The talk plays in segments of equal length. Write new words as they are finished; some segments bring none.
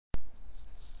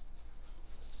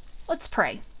Let's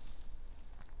pray.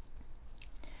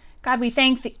 God, we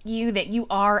thank you that you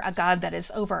are a God that is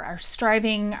over our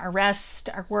striving, our rest,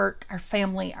 our work, our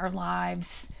family, our lives,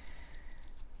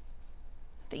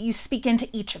 that you speak into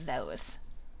each of those.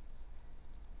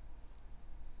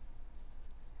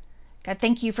 God,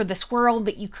 thank you for this world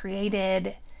that you created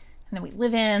and that we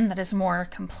live in that is more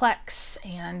complex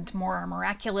and more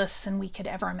miraculous than we could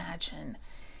ever imagine.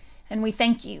 And we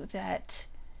thank you that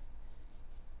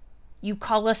you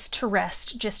call us to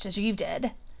rest just as you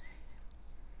did.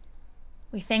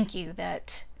 We thank you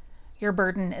that your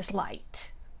burden is light.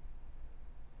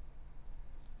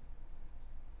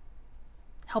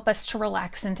 Help us to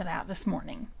relax into that this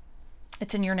morning.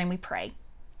 It's in your name we pray.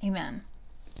 Amen.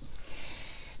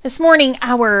 This morning,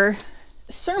 our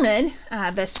sermon,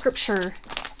 the scripture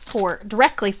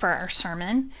directly for our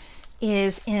sermon,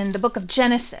 is in the book of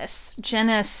Genesis.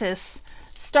 Genesis,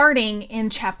 starting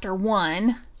in chapter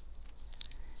 1,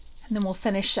 and then we'll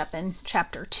finish up in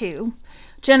chapter 2.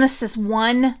 Genesis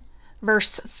 1,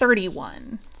 verse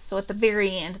 31. So at the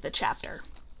very end of the chapter.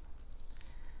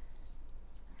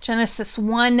 Genesis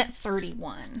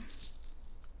 1:31.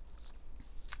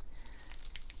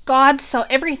 God saw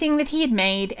everything that he had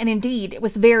made, and indeed it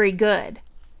was very good.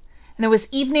 And there was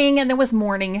evening and there was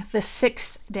morning, the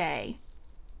sixth day.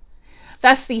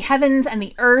 Thus the heavens and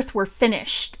the earth were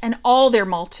finished, and all their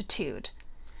multitude.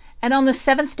 And on the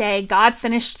seventh day God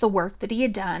finished the work that he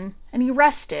had done, and he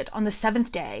rested on the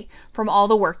seventh day from all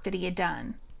the work that he had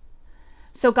done.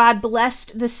 So God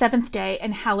blessed the seventh day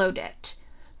and hallowed it,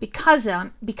 because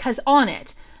on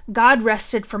it God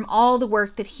rested from all the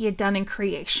work that he had done in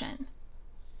creation.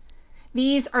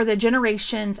 These are the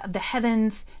generations of the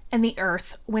heavens and the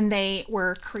earth when they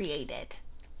were created.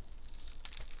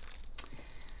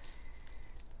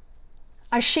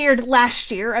 I shared last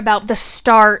year about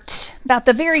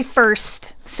the very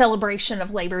first celebration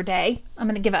of Labor Day. I'm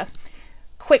going to give a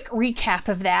quick recap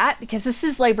of that because this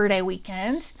is Labor Day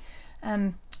weekend.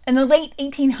 In the late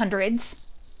 1800s,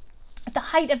 at the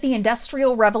height of the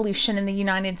Industrial Revolution in the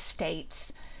United States,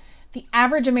 the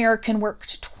average American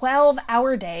worked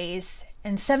 12-hour days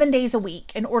and 7 days a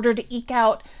week in order to eke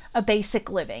out a basic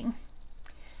living.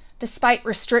 Despite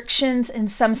restrictions in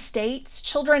some states,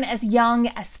 children as young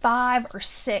as 5 or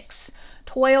 6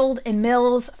 toiled in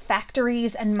mills,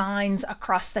 factories, and mines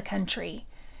across the country,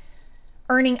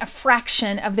 earning a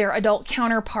fraction of their adult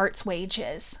counterparts'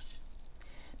 wages.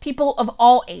 People of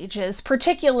all ages,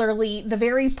 particularly the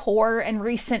very poor and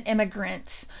recent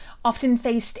immigrants, often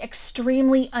faced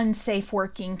extremely unsafe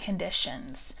working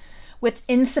conditions, with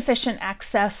insufficient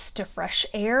access to fresh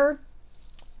air,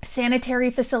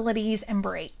 sanitary facilities, and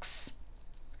breaks.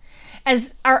 As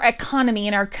our economy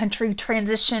in our country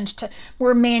transitioned to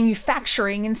more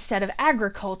manufacturing instead of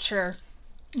agriculture,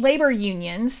 labor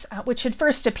unions, which had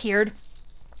first appeared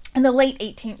in the late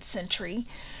 18th century,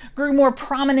 grew more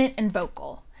prominent and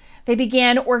vocal. They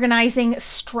began organizing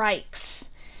strikes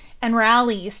and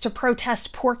rallies to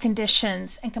protest poor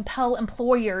conditions and compel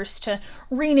employers to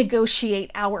renegotiate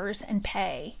hours and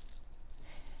pay.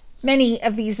 Many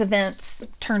of these events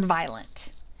turned violent.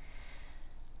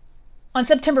 On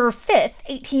September 5,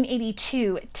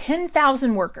 1882,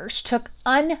 10,000 workers took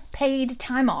unpaid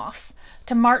time off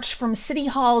to march from City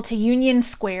Hall to Union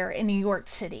Square in New York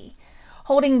City,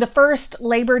 holding the first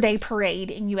Labor Day parade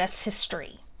in U.S.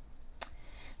 history.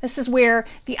 This is where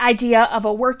the idea of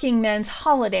a working men's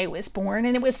holiday was born,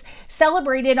 and it was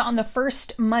celebrated on the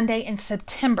first Monday in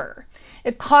September.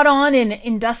 It caught on in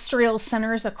industrial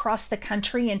centers across the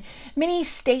country, and many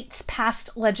states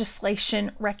passed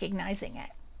legislation recognizing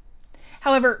it.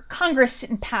 However, Congress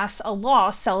didn't pass a law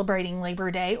celebrating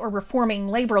Labor Day or reforming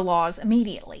labor laws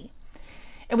immediately.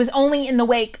 It was only in the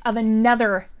wake of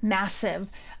another massive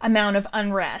amount of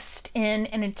unrest in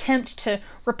an attempt to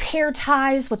repair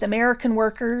ties with American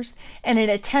workers and an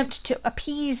attempt to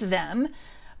appease them,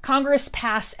 Congress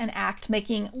passed an act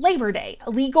making Labor Day a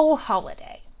legal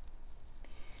holiday.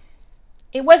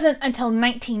 It wasn't until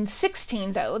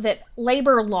 1916, though, that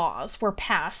labor laws were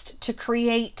passed to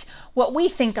create what we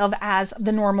think of as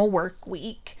the normal work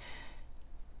week.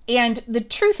 And the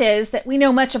truth is that we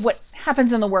know much of what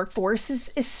happens in the workforce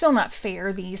is still not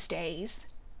fair these days.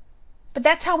 But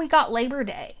that's how we got Labor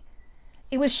Day.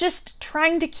 It was just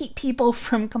trying to keep people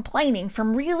from complaining,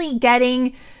 from really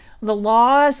getting the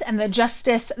laws and the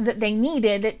justice that they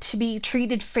needed to be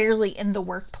treated fairly in the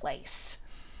workplace.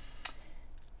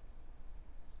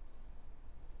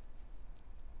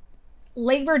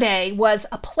 Labor Day was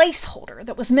a placeholder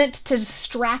that was meant to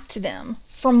distract them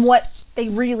from what they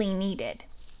really needed.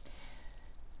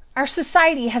 Our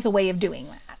society has a way of doing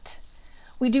that.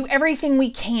 We do everything we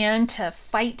can to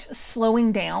fight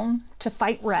slowing down, to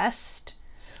fight rest.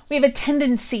 We have a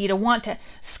tendency to want to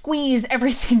squeeze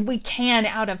everything we can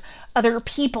out of other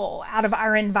people, out of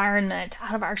our environment,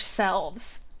 out of ourselves.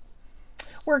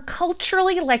 We're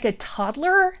culturally like a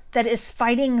toddler that is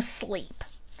fighting sleep.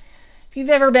 If you've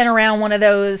ever been around one of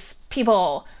those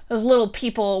people, those little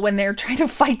people when they're trying to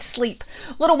fight sleep,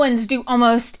 little ones do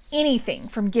almost anything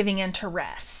from giving in to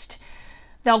rest.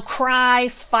 They'll cry,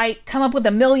 fight, come up with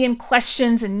a million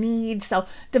questions and needs. They'll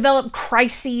develop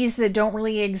crises that don't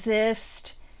really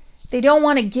exist. They don't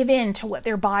want to give in to what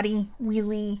their body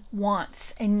really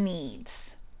wants and needs.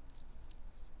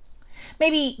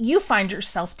 Maybe you find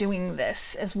yourself doing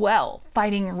this as well,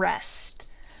 fighting rest,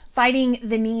 fighting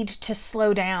the need to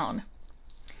slow down.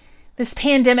 This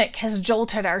pandemic has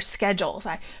jolted our schedules.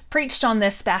 I preached on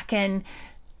this back in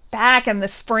the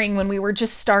spring when we were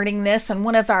just starting this, and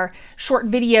one of our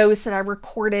short videos that I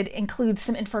recorded includes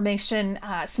some information,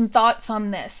 some thoughts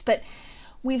on this. But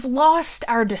we've lost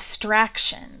our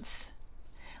distractions.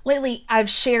 Lately, I've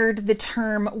shared the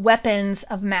term weapons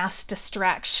of mass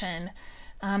distraction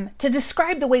to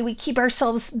describe the way we keep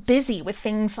ourselves busy with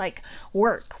things like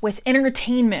work, with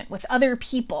entertainment, with other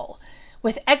people,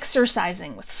 with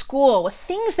exercising, with school, with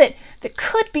things that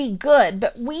could be good,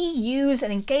 but we use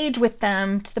and engage with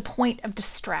them to the point of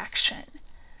distraction.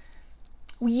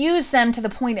 We use them to the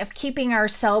point of keeping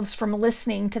ourselves from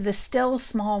listening to the still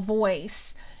small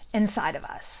voice inside of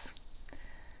us.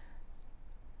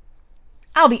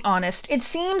 I'll be honest, it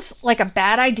seems like a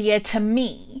bad idea to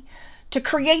me to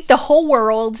create the whole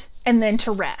world and then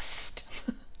to rest.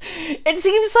 It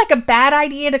seems like a bad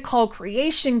idea to call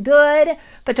creation good,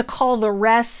 but to call the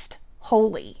rest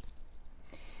holy.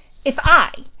 If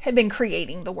I had been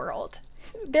creating the world,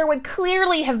 there would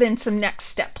clearly have been some next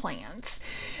step plans.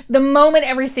 The moment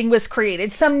everything was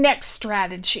created, some next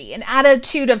strategy, an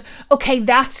attitude of, okay,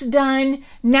 that's done,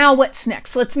 now what's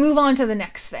next? Let's move on to the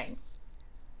next thing.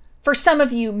 For some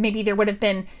of you, maybe there would have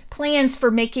been plans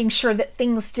for making sure that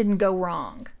things didn't go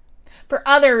wrong. For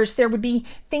others, there would be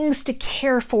things to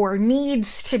care for,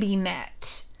 needs to be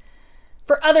met.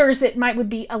 For others, it would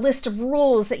be a list of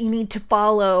rules that you need to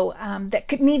follow, that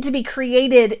could need to be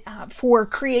created for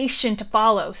creation to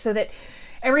follow so that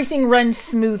everything runs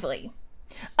smoothly.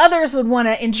 Others would want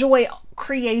to enjoy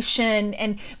creation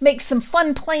and make some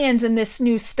fun plans in this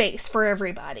new space for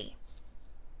everybody.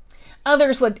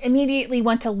 Others would immediately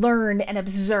want to learn and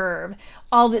observe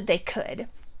all that they could.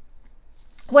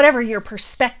 Whatever your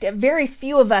perspective, very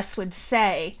few of us would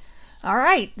say, all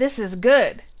right, this is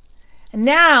good. And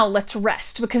now let's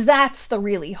rest, because that's the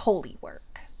really holy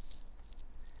work.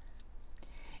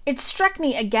 It struck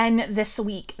me again this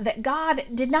week that God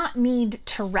did not need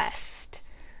to rest.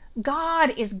 God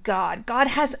is God. God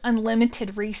has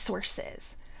unlimited resources.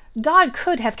 God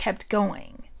could have kept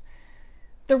going.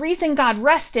 The reason God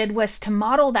rested was to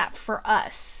model that for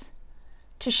us,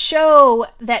 to show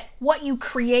that what you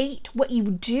create, what you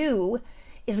do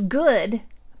is good,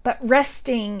 but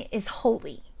resting is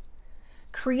holy.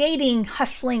 Creating,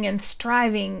 hustling, and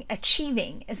striving,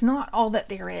 achieving is not all that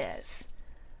there is.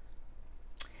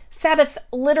 Sabbath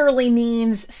literally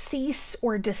means cease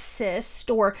or desist,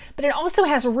 but it also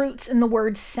has roots in the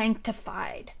word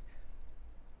sanctified.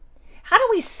 How do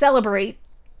we celebrate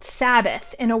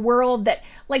Sabbath in a world that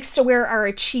likes to wear our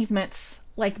achievements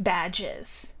like badges?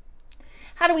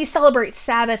 How do we celebrate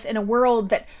Sabbath in a world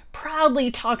that proudly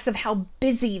talks of how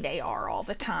busy they are all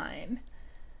the time?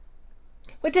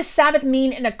 What does Sabbath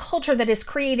mean in a culture that has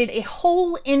created a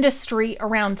whole industry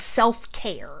around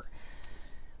self-care?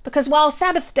 Because while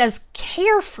Sabbath does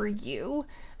care for you,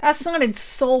 that's not its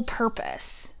sole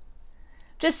purpose.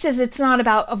 Just as it's not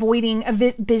about avoiding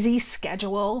a busy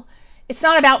schedule, it's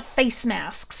not about face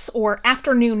masks or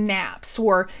afternoon naps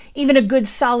or even a good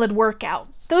solid workout.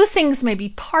 Those things may be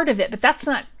part of it, but that's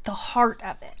not the heart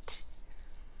of it.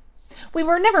 We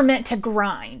were never meant to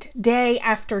grind day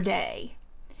after day.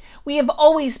 We have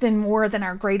always been more than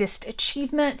our greatest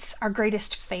achievements, our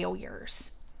greatest failures.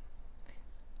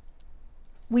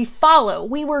 We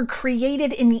were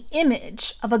created in the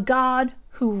image of a God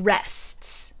who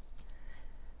rests.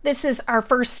 This is our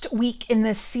first week in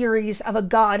this series of a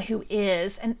God who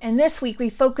is, and this week we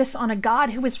focus on a God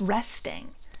who is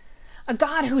resting. A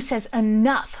God who says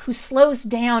enough, who slows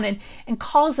down and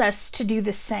calls us to do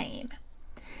the same.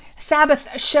 Sabbath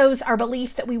shows our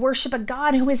belief that we worship a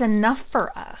God who is enough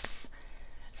for us.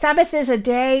 Sabbath is a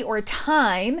day or a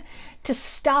time to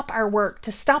stop our work,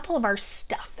 to stop all of our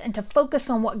stuff, and to focus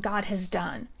on what God has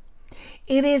done.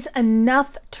 It is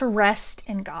enough to rest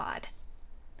in God.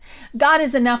 God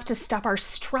is enough to stop our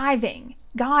striving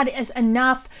God is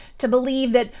enough to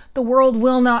believe that the world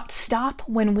will not stop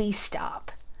when we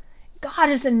stop. God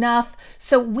is enough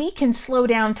so we can slow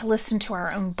down to listen to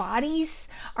our own bodies,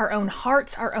 our own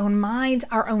hearts, our own minds,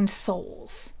 our own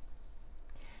souls.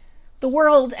 The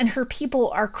world and her people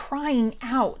are crying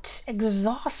out,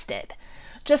 exhausted,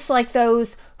 just like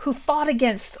those who fought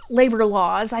against labor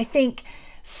laws. I think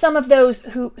some of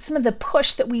the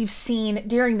push that we've seen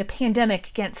during the pandemic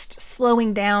against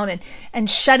slowing down and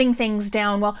shutting things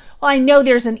down. Well, I know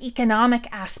there's an economic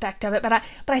aspect of it, but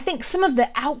I think some of the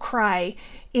outcry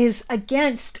is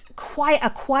against a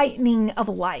quietening of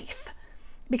life,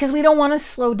 because we don't want to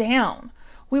slow down.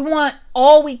 We want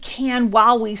all we can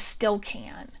while we still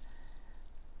can.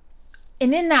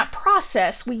 And in that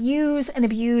process, we use and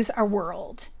abuse our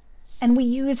world, and we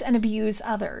use and abuse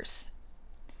others.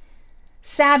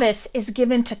 Sabbath is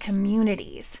given to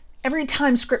communities. Every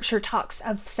time Scripture talks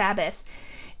of Sabbath,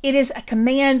 it is a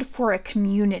command for a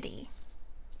community.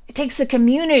 It takes a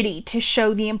community to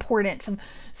show the importance of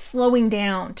slowing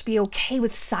down, to be okay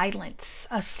with silence,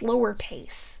 a slower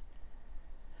pace.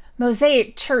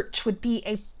 Mosaic Church would be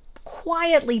a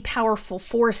quietly powerful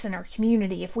force in our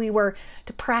community if we were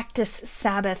to practice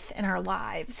Sabbath in our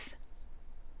lives.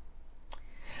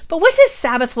 But what does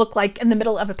Sabbath look like in the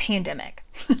middle of a pandemic?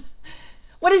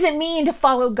 What does it mean to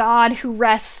follow God who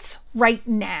rests right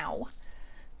now?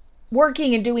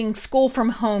 Working and doing school from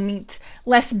home means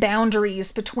less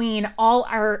boundaries between all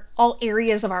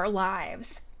areas of our lives.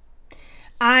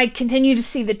 I continue to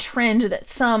see the trend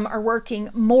that some are working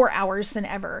more hours than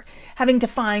ever, having to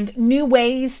find new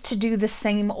ways to do the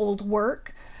same old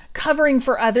work, covering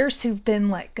for others who've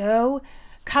been let go,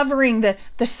 covering the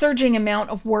surging amount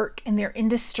of work in their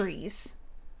industries.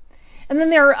 And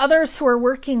then there are others who are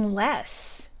working less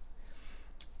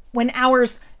when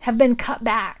hours have been cut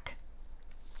back.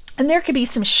 And there could be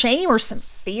some shame or some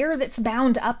fear that's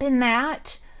bound up in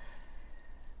that.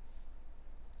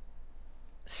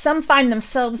 Some find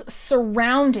themselves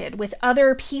surrounded with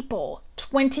other people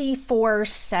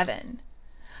 24/7.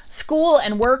 School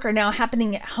and work are now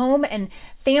happening at home, and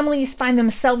families find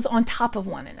themselves on top of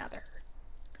one another.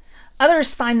 Others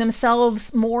find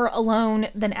themselves more alone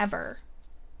than ever.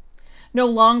 No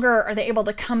longer are they able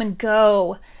to come and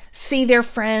go, see their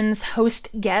friends, host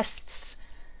guests.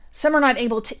 Some are not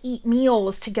able to eat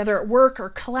meals together at work or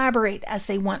collaborate as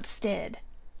they once did.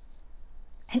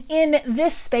 And in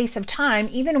this space of time,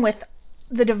 even with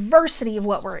the diversity of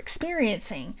what we're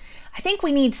experiencing, I think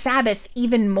we need Sabbath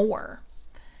even more.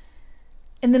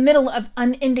 In the middle of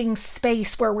unending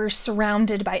space where we're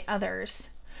surrounded by others,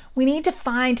 we need to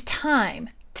find time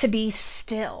to be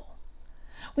still.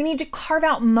 We need to carve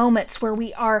out moments where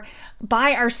we are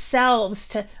by ourselves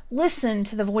to listen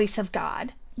to the voice of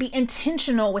God. Be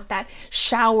intentional with that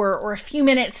shower or a few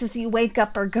minutes as you wake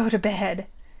up or go to bed.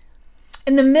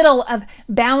 In the middle of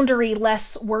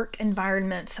boundary-less work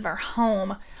environments of our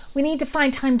home, we need to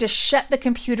find time to shut the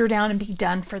computer down and be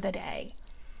done for the day.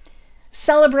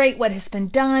 Celebrate what has been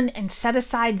done and set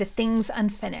aside the things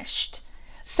unfinished.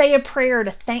 Say a prayer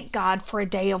to thank God for a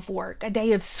day of work, a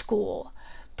day of school.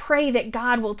 Pray that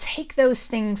God will take those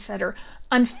things that are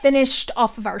unfinished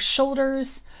off of our shoulders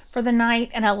for the night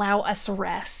and allow us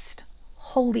rest,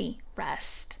 holy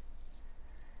rest.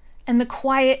 In the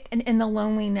quiet and in the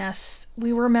loneliness,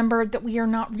 we remember that we are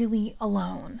not really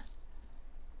alone.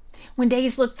 When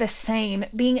days look the same,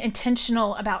 being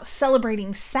intentional about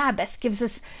celebrating Sabbath gives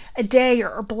us a day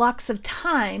or blocks of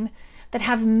time that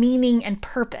have meaning and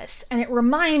purpose, and it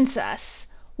reminds us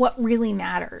what really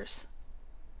matters.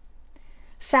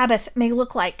 Sabbath may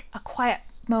look like a quiet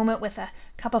moment with a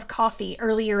cup of coffee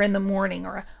earlier in the morning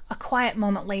or a quiet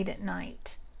moment late at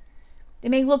night. It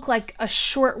may look like a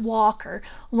short walk or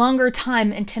longer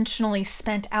time intentionally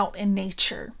spent out in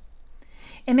nature.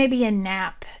 It may be a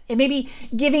nap. It may be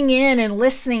giving in and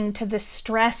listening to the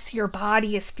stress your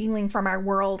body is feeling from our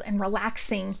world and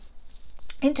relaxing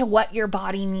into what your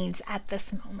body needs at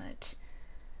this moment.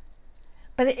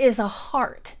 But it is a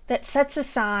heart that sets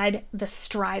aside the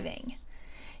striving.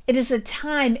 It is a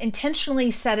time intentionally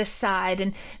set aside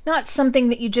and not something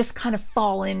that you just kind of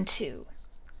fall into.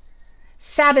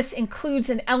 Sabbath includes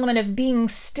an element of being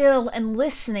still and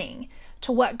listening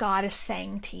to what God is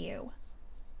saying to you.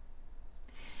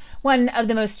 One of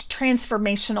the most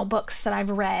transformational books that I've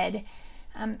read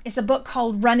is a book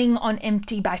called Running on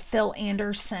Empty by Phil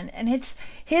Anderson. And it's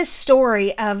his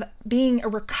story of being a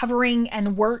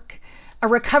recovering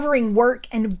work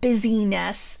and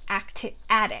busyness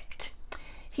addict.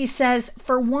 He says,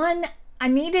 for one, I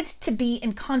needed to be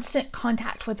in constant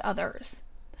contact with others.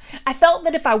 I felt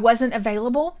that if I wasn't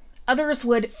available, Others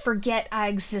would forget I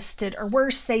existed, or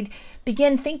worse, they'd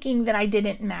begin thinking that I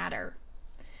didn't matter.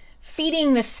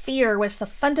 Feeding this fear was the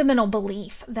fundamental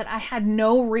belief that I had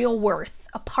no real worth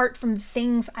apart from the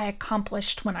things I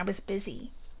accomplished when I was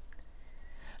busy.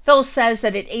 Phil says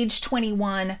that at age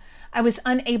 21, I was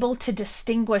unable to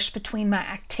distinguish between my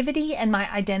activity and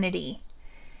my identity.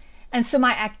 And so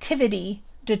my activity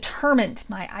determined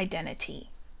my identity.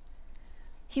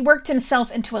 He worked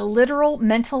himself into a literal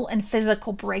mental and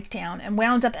physical breakdown and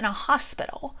wound up in a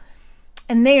hospital.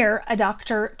 And there, a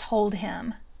doctor told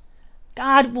him,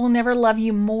 God will never love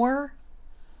you more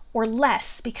or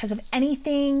less because of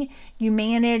anything you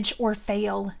manage or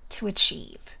fail to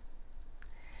achieve.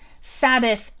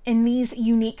 Sabbath in these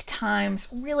unique times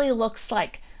really looks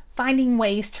like finding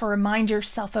ways to remind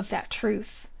yourself of that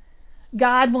truth.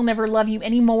 God will never love you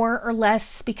any more or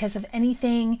less because of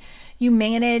anything you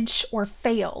manage or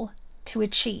fail to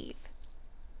achieve.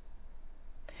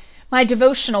 My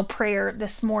devotional prayer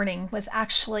this morning was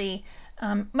actually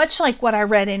much like what I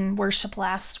read in worship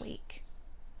last week.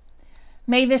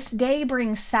 May this day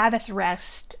bring Sabbath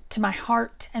rest to my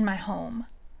heart and my home.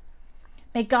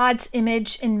 May God's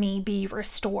image in me be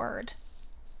restored,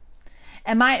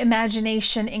 and my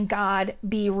imagination in God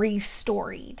be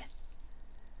restored.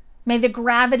 May the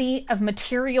gravity of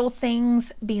material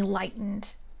things be lightened,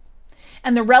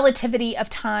 and the relativity of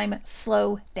time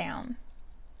slow down.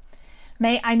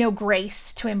 May I know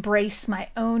grace to embrace my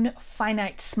own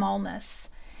finite smallness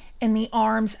in the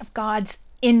arms of God's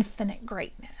infinite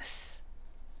greatness.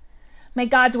 May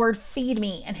God's word feed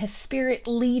me and his spirit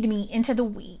lead me into the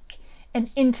week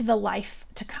and into the life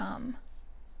to come.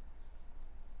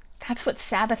 That's what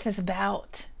Sabbath is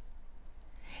about.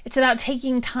 It's about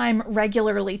taking time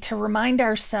regularly to remind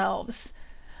ourselves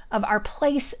of our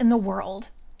place in the world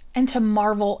and to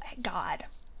marvel at God.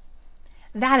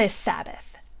 That is Sabbath.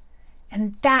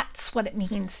 And that's what it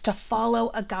means to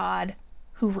follow a God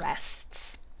who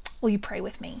rests. Will you pray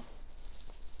with me?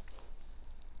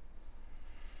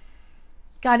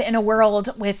 God, in a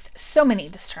world with so many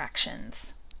distractions,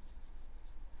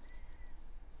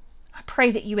 I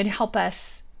pray that you would help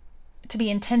us to be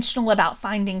intentional about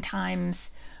finding times,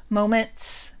 moments,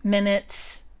 minutes,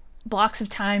 blocks of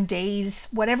time, days,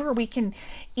 whatever we can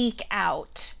eke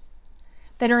out,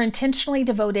 that are intentionally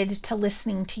devoted to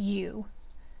listening to you,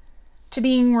 to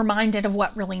being reminded of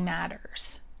what really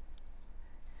matters,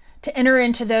 to enter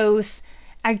into those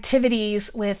activities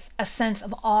with a sense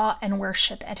of awe and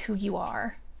worship at who you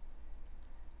are,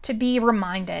 to be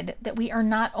reminded that we are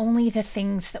not only the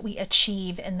things that we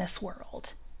achieve in this world.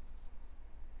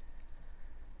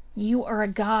 You are a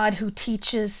God who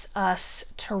teaches us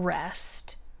to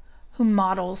rest, who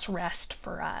models rest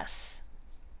for us.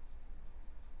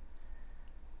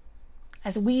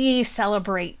 As we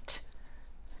celebrate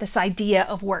this idea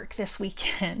of work this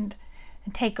weekend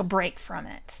and take a break from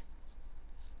it,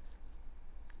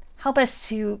 help us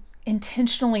to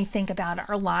intentionally think about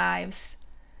our lives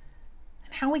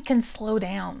and how we can slow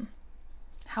down,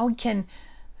 how we can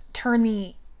turn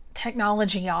the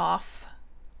technology off,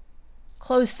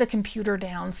 close the computer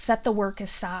down, set the work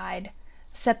aside,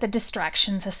 set the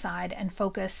distractions aside, and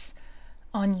focus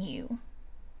on you.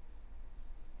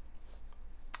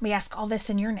 We ask all this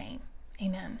in your name.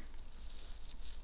 Amen.